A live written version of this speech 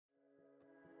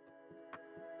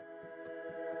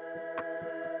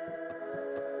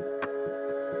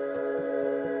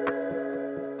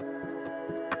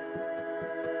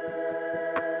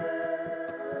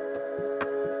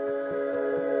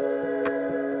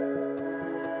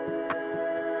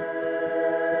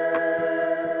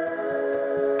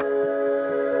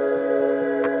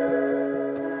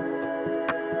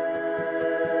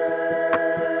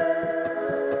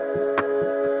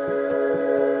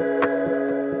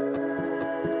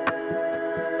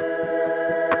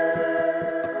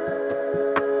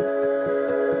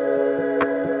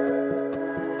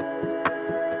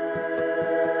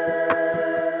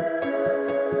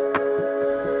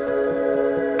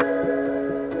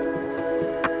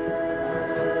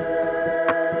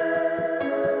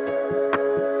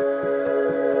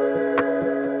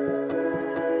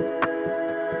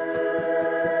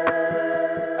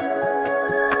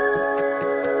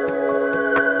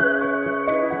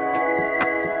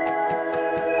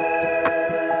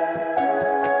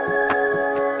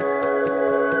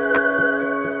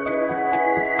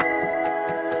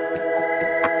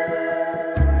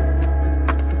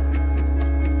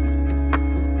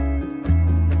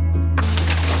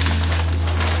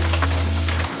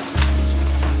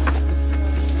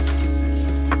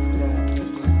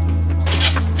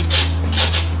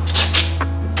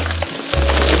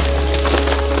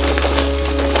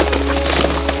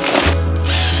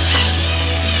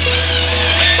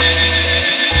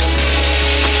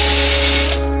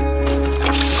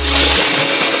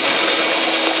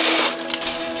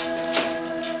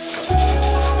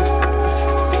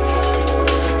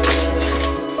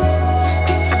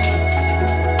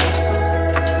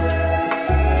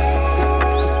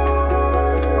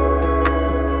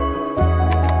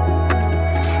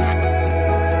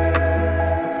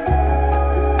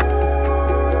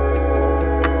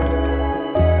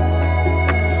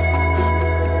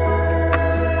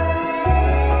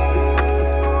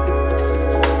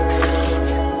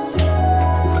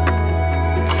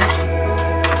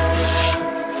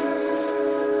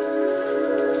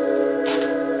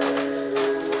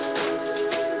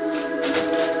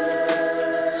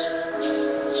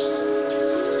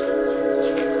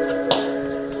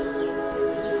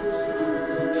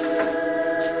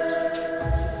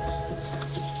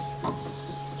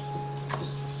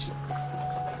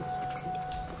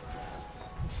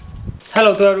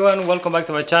Hello to everyone, welcome back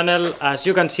to my channel. As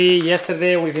you can see,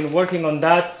 yesterday we've been working on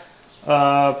that,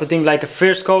 putting like a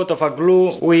first coat of a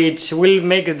glue, which will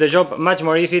make the job much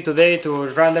more easy today to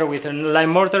render with a lime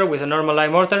mortar, with a normal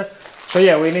lime mortar. So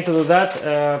yeah, we need to do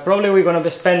that. Probably we're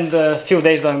gonna spend a few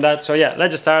days doing that. So yeah,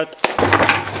 let's start.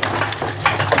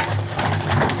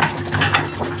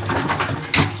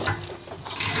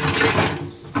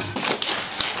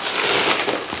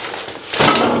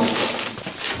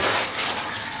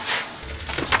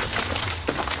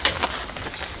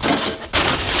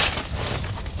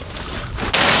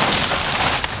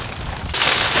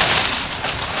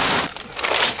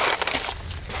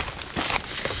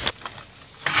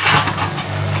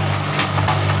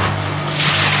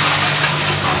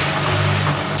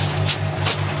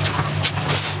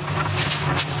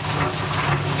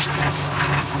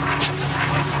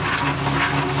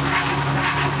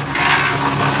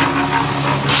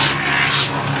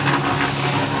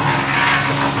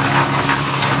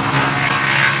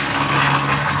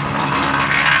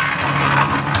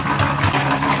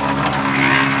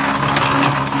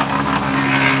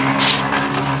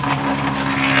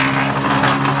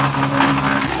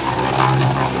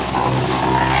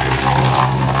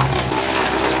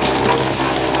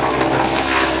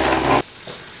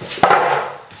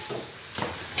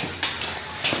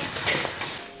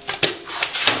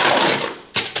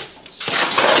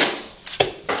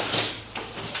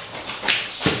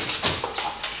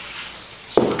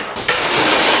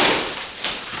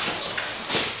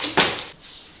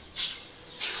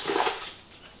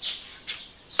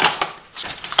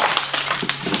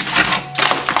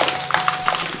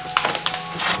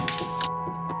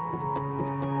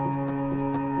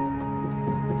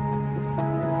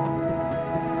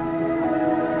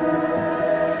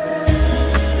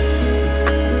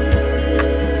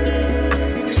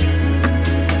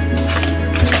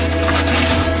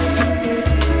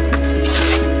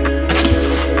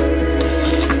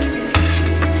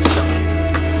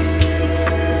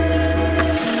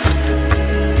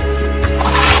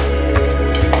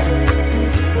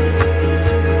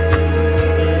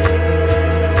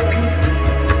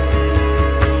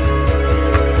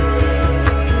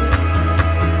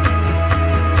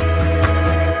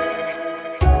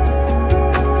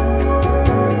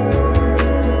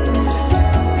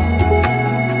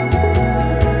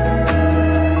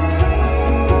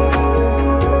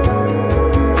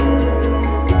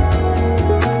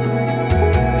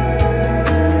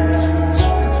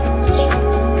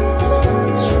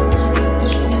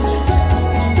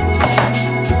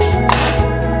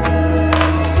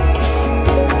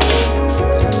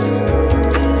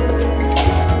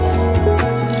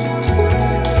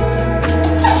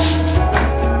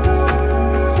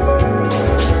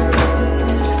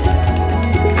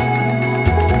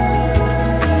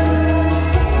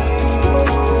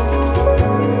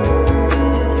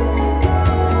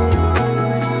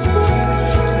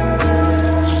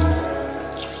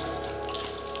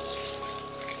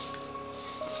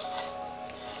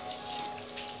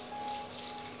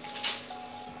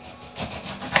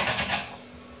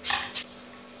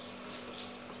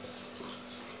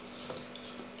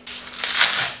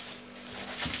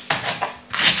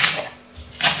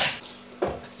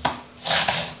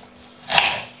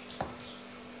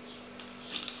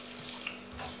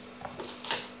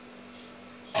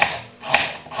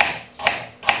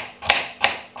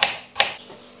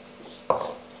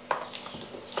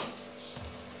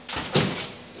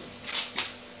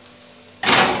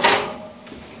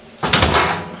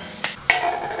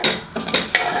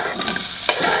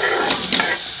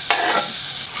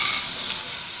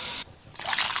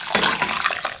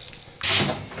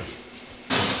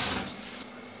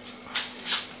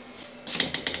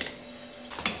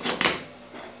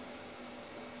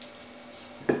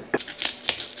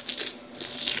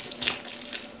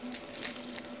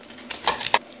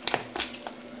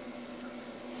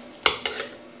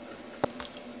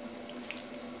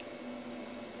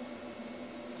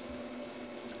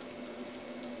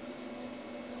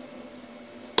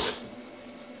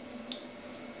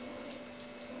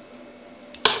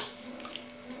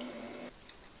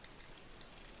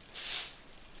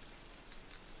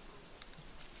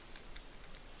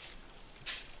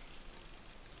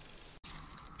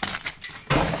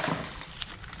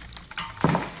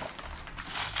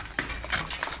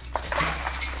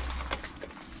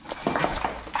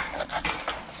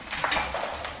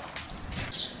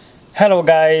 Hello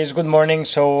guys, good morning.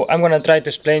 So I'm gonna try to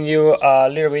explain you a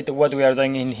little bit what we are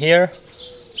doing in here.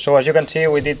 So as you can see,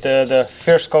 we did the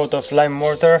first coat of lime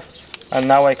mortar and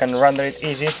now I can render it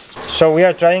easy. So we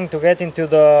are trying to get into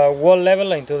the wall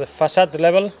level, into the facade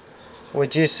level,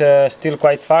 which is still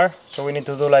quite far, so we need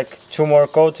to do like 2 more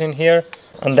coats in here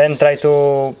and then try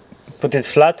to put it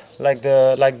flat like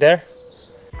there.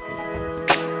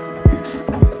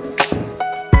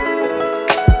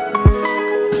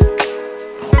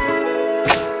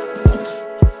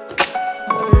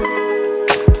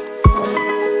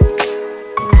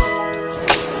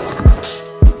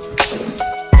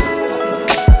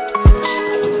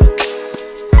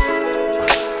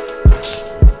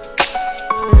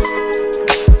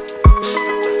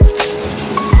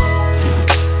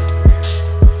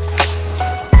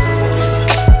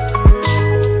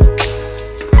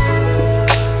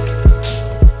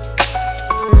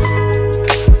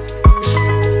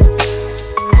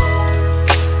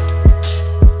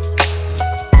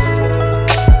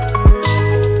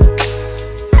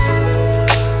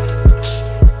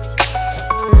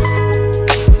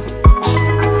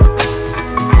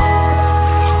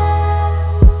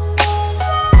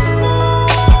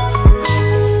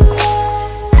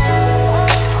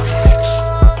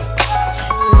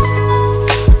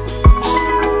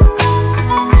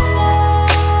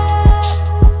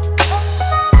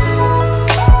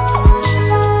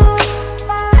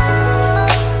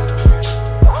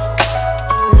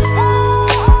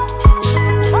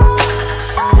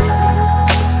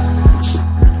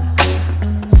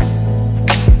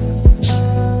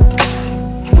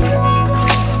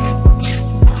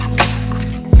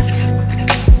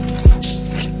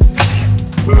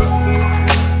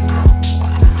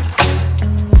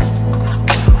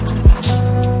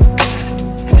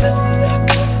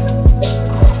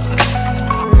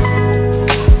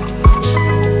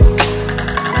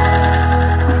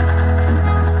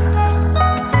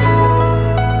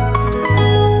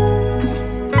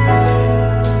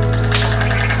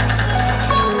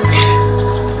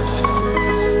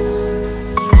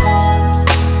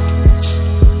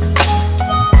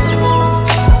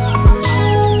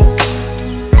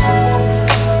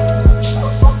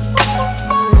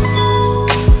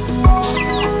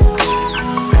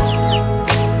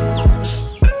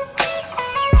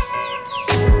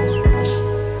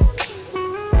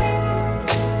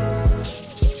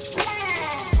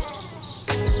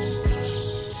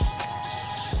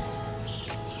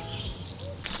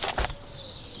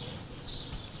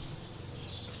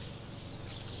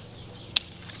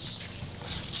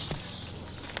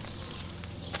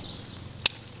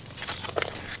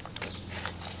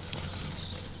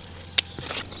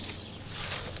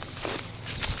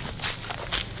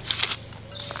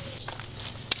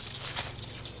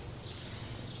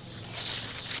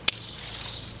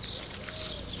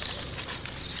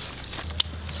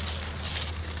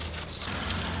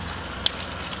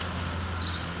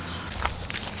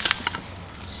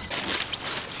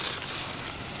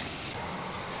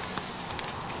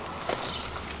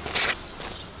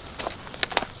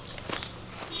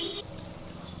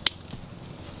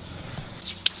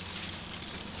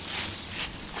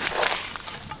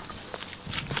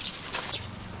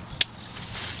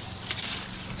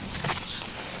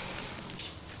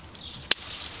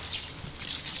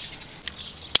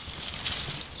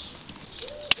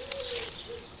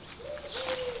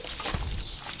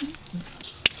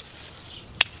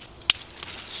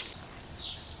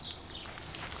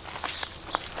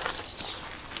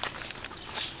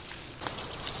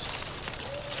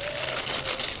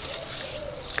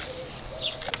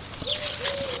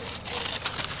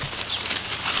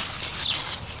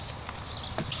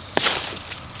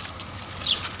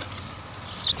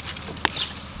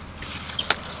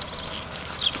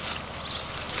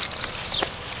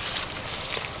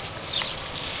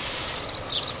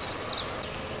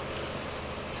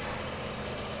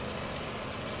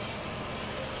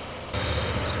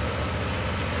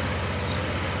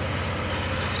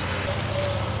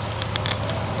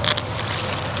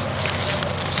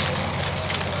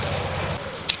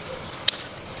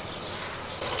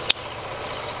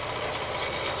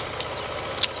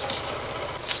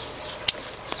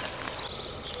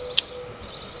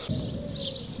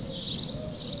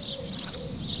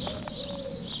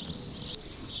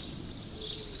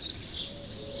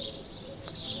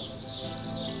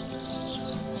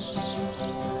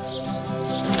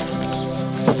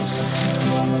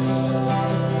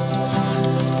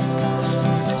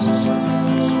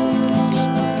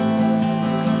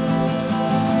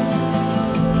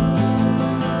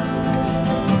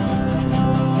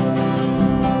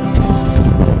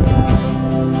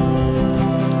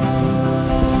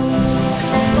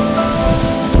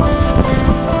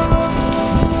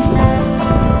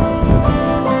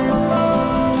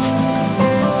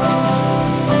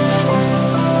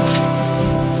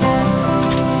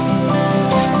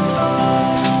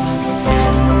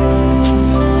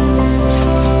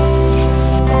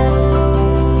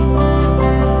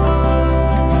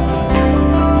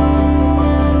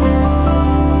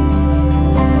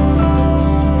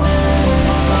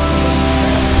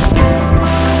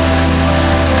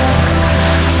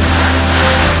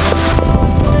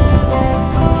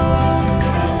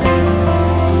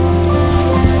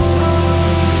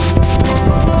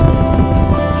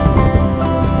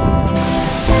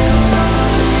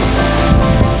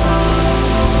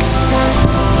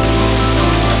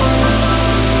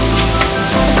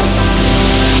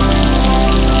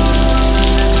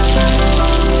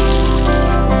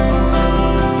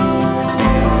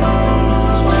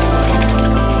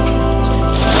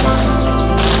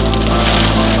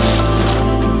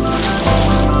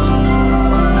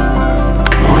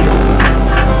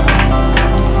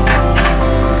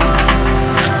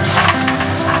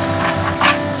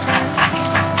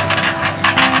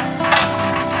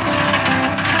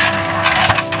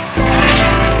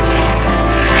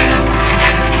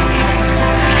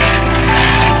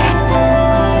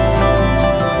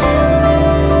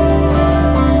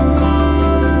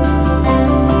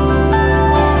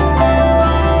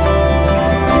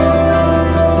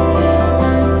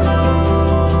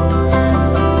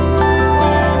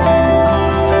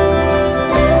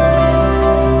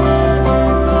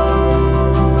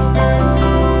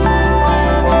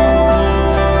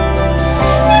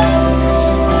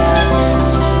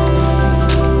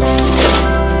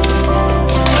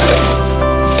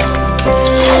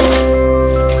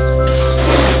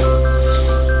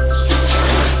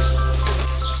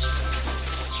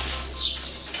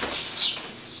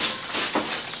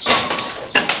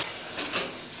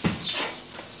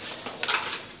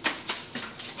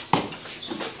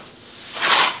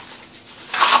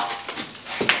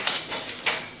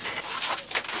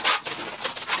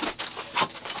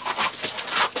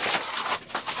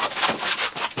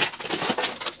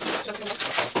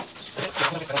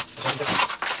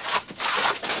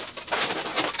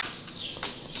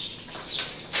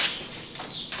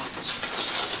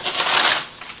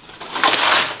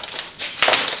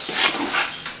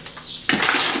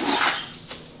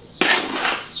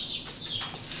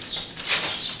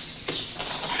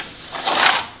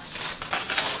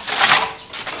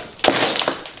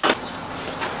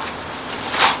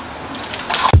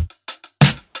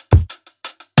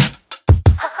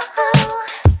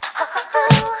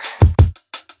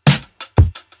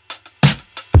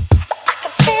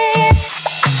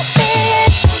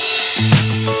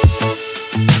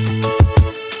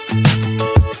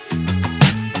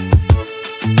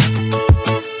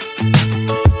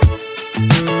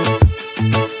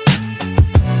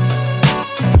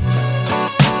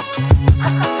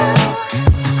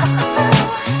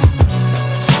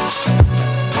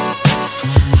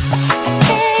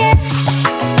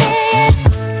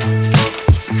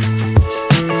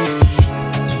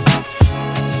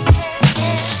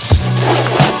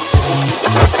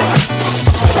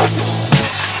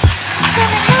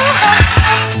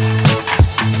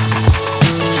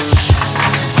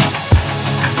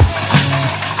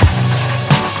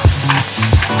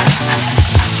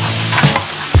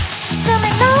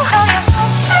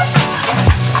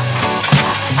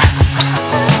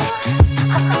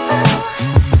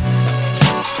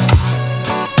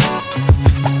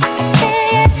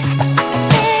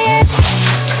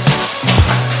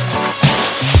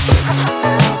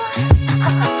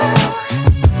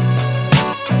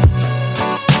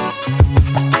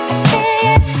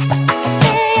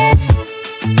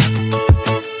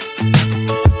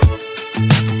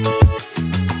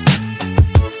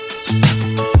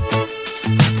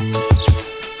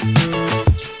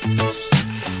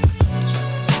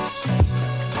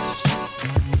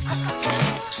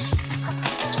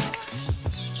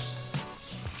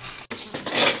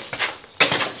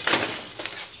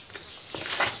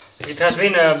 it has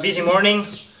been a busy morning,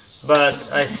 but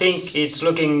I think it's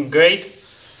looking great.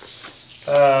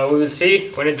 We will see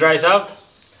when it dries out.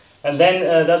 And then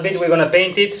that bit we're gonna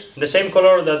paint it the same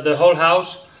color that the whole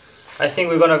house. I think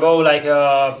we're gonna go like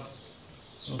a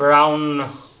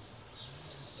brown,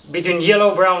 between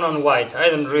yellow, brown and white. I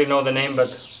don't really know the name, but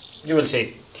you will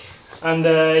see. And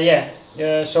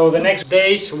so the next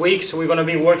days, weeks, we're gonna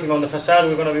be working on the facade.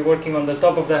 We're gonna be working on the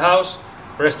top of the house,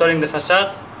 restoring the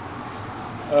facade.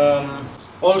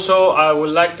 Also, I would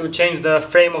like to change the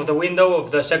frame of the window of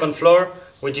the second floor,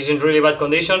 which is in really bad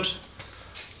conditions.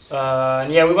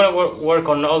 Yeah, we're gonna work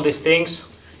on all these things.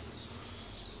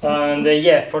 And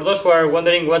yeah, for those who are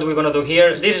wondering what we're gonna do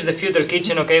here, this is the future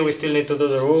kitchen. Okay, we still need to do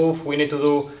the roof, we need to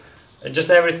do just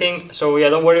everything. So yeah,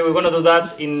 don't worry, we're gonna do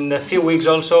that in a few weeks,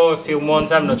 also a few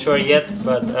months, I'm not sure yet,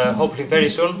 but hopefully very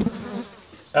soon.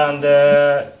 And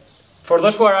for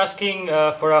those who are asking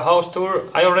for a house tour,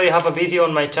 I already have a video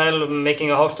on my channel making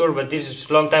a house tour, but this is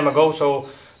a long time ago. So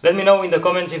let me know in the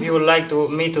comments if you would like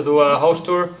me to do a house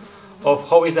tour of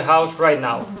how is the house right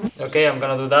now. Okay, I'm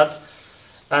gonna do that.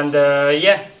 And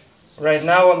yeah, right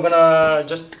now I'm gonna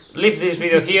just leave this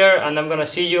video here, and I'm gonna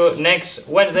see you next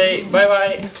Wednesday. Bye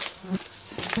bye.